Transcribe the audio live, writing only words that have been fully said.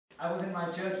I was in my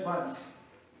church once,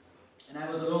 and I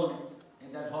was alone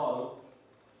in that hall,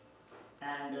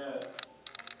 and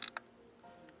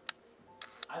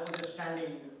I was just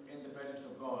standing in the presence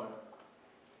of God,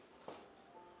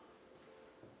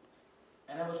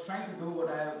 and I was trying to do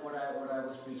what I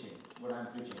was preaching, what I'm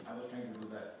preaching. I was trying to do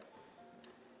that,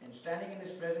 and standing in His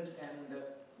presence, and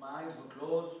my eyes were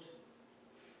closed,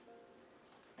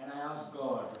 and I asked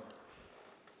God,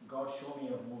 show me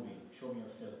a movie, show me a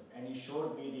film, and He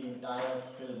showed me the entire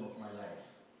film of my life.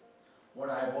 What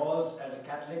I was as a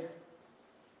Catholic,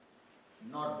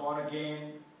 not born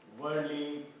again,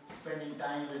 worldly, spending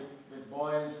time with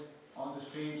boys on the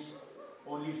streets,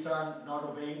 only son, not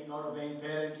obeying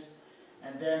parents,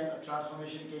 and then a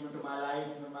transformation came into my life.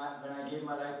 When I gave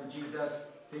my life to Jesus,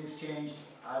 things changed.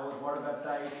 I was water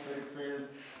baptized, Spirit-filled.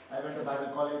 I went to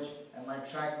Bible college, and my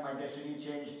destiny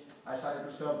changed. I started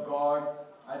to serve God.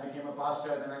 I became a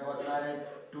pastor, then I got married,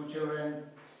 2 children.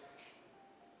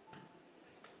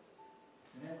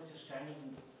 And I was just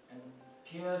standing, and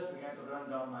tears began to run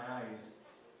down my eyes.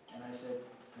 And I said,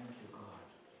 thank you, God.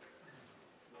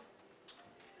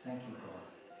 Thank you, God.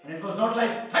 And it was not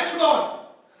like, thank you, God.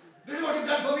 This is what you've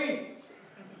done for me.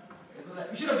 It was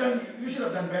like, you should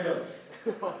have done better.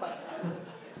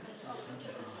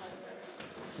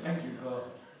 Thank you, God.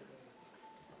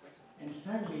 And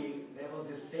suddenly, there was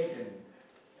this Satan.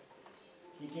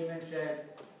 He came and said,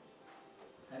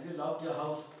 have you locked your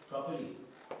house properly?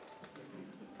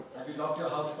 Have you locked your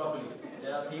house properly?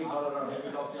 There are thieves all around. Have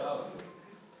you locked your house?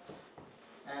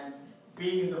 And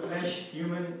being in the flesh,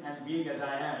 human and weak as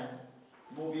I am,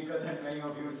 more weaker than many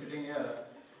of you sitting here,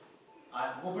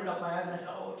 I opened up my eyes and I said,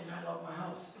 oh, did I lock my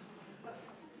house?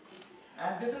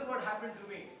 And this is what happened to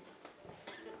me.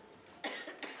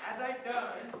 As I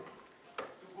turned to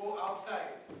go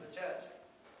outside the church.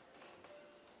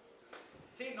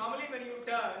 See, normally when you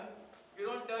turn, you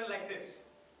don't turn like this.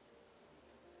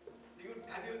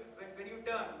 When you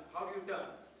turn, how do you turn?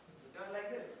 You turn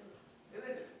like this, isn't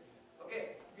it?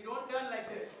 Okay, you don't turn like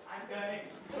this. I'm turning.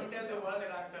 Don't tell the world that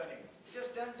I'm turning. You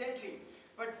just turn gently.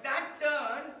 But that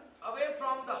turn away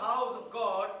from the house of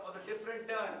God was a different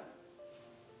turn.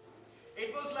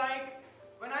 It was like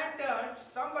when I turned,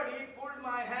 somebody pulled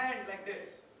my hand like this.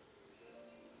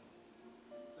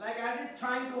 Like as if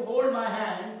trying to hold my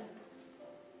hand.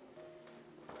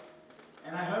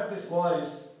 And I heard this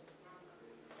voice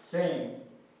saying,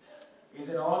 is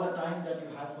it all the time that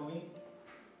you have for me?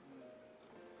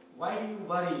 Why do you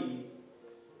worry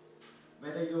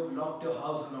whether you've locked your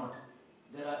house or not?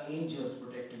 There are angels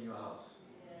protecting your house.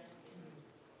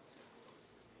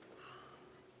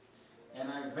 And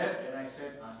I wept and I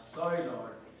said, I'm sorry,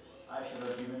 Lord. I should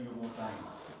have given you more time.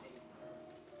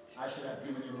 I should have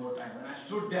given you more time. When I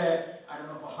stood there, I don't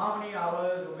know for how many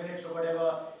hours or minutes or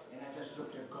whatever, and I just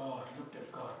looked at God,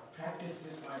 Practice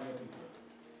this, my dear people.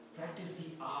 Practice the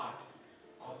art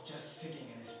of just sitting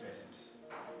in His presence.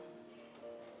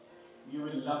 You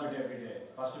will love it every day.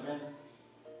 Pastor Ben,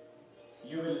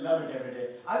 you will love it every day.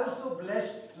 I was so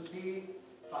blessed to see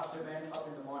Pastor Ben up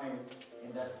in the morning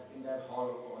in that hall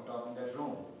on top in that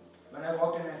room. When I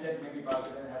walked in, I said, maybe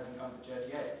Pastor Ben hasn't come to church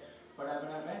yet. But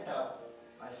when I went up,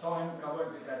 I saw him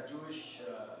covered with that Jewish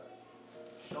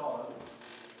shawl,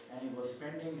 and he was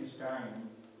spending his time,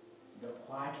 the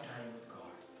quiet time with God.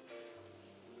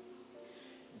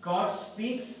 God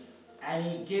speaks and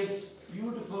He gives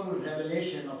beautiful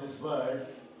revelation of His word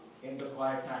in the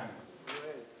quiet time.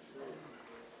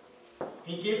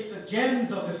 He gives the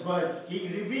gems of His word. He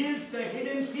reveals the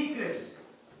hidden secrets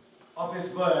of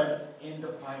His word in the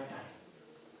quiet time.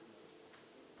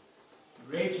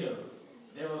 Rachel,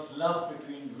 there was love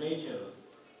between Rachel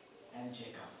and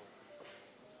Jacob.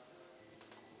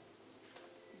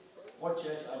 What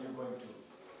church are you going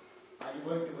to? Are you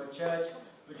going to a church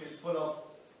which is full of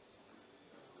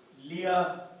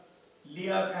Leah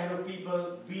kind of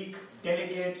people, weak,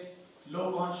 delicate,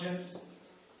 low conscience,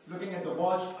 looking at the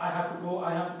watch, I have to go,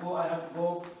 I have to go, I have to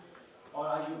go? Or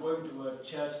are you going to a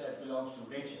church that belongs to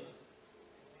Rachel,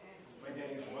 where there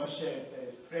is worship, there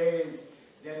is praise,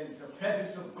 there is the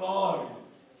presence of God,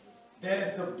 there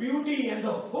is the beauty and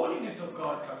the holiness of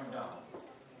God coming down.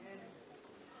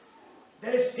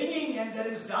 There is singing and there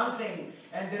is dancing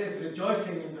and there is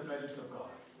rejoicing in the presence of God.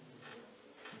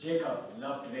 Jacob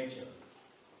loved Rachel.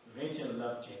 Rachel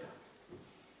loved Jacob.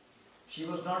 She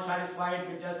was not satisfied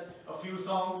with just a few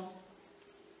songs.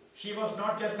 She was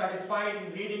not just satisfied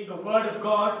in reading the word of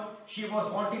God. She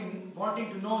was wanting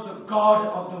to know the God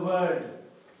of the word.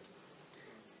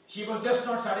 She was just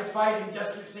not satisfied in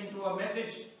just listening to a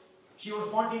message. She was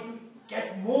wanting to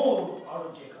get more out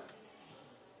of Jacob.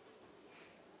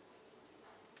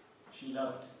 She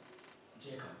loved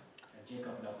Jacob. And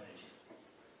Jacob loved Rachel.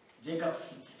 Jacob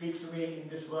speaks to me in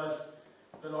this verse,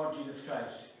 the Lord Jesus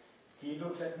Christ. He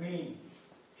looks at me,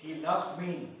 he loves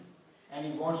me, and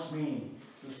he wants me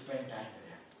to spend time with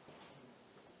him.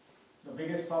 The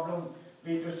biggest problem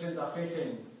we Christians are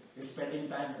facing is spending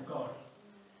time with God.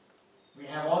 We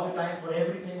have all the time for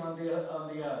everything on the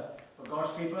earth. For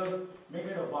God's people, make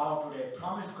it a vow today.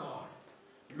 Promise God,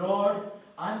 Lord,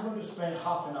 I'm going to spend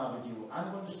half an hour with you.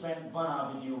 I'm going to spend 1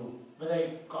 hour with you. Whether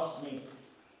it costs me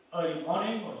early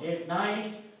morning or late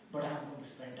night, but I'm going to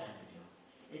spend time with you.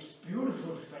 It's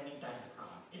beautiful spending time with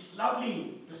God. It's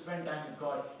lovely to spend time with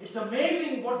God. It's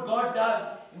amazing what God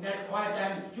does in that quiet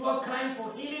time. You are crying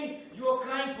for healing. You are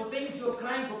crying for things. You are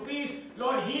crying for peace.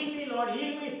 Lord, heal me. Lord,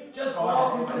 heal me. Just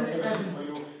walk into His presence for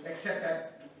you. Except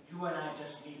that you and I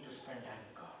just need to spend time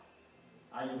with God.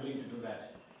 Are you willing to do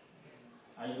that?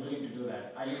 Are you willing to do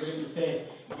that? Are you willing to say,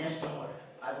 yes, Lord,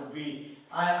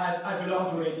 I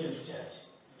belong to Rachel's church.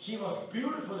 She was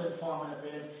beautiful in form and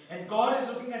appearance. And God is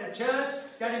looking at a church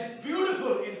that is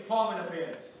beautiful in form and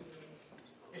appearance.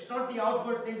 It's not the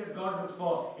outward thing that God looks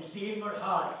for. It's the inward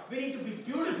heart. We need to be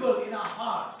beautiful in our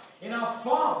heart, in our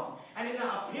form, and in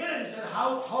our appearance, and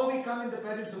how we come in the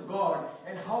presence of God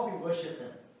and how we worship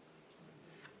Him.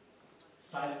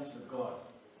 Silence with God.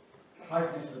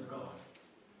 Quietness with God.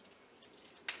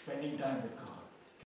 Spending time with God.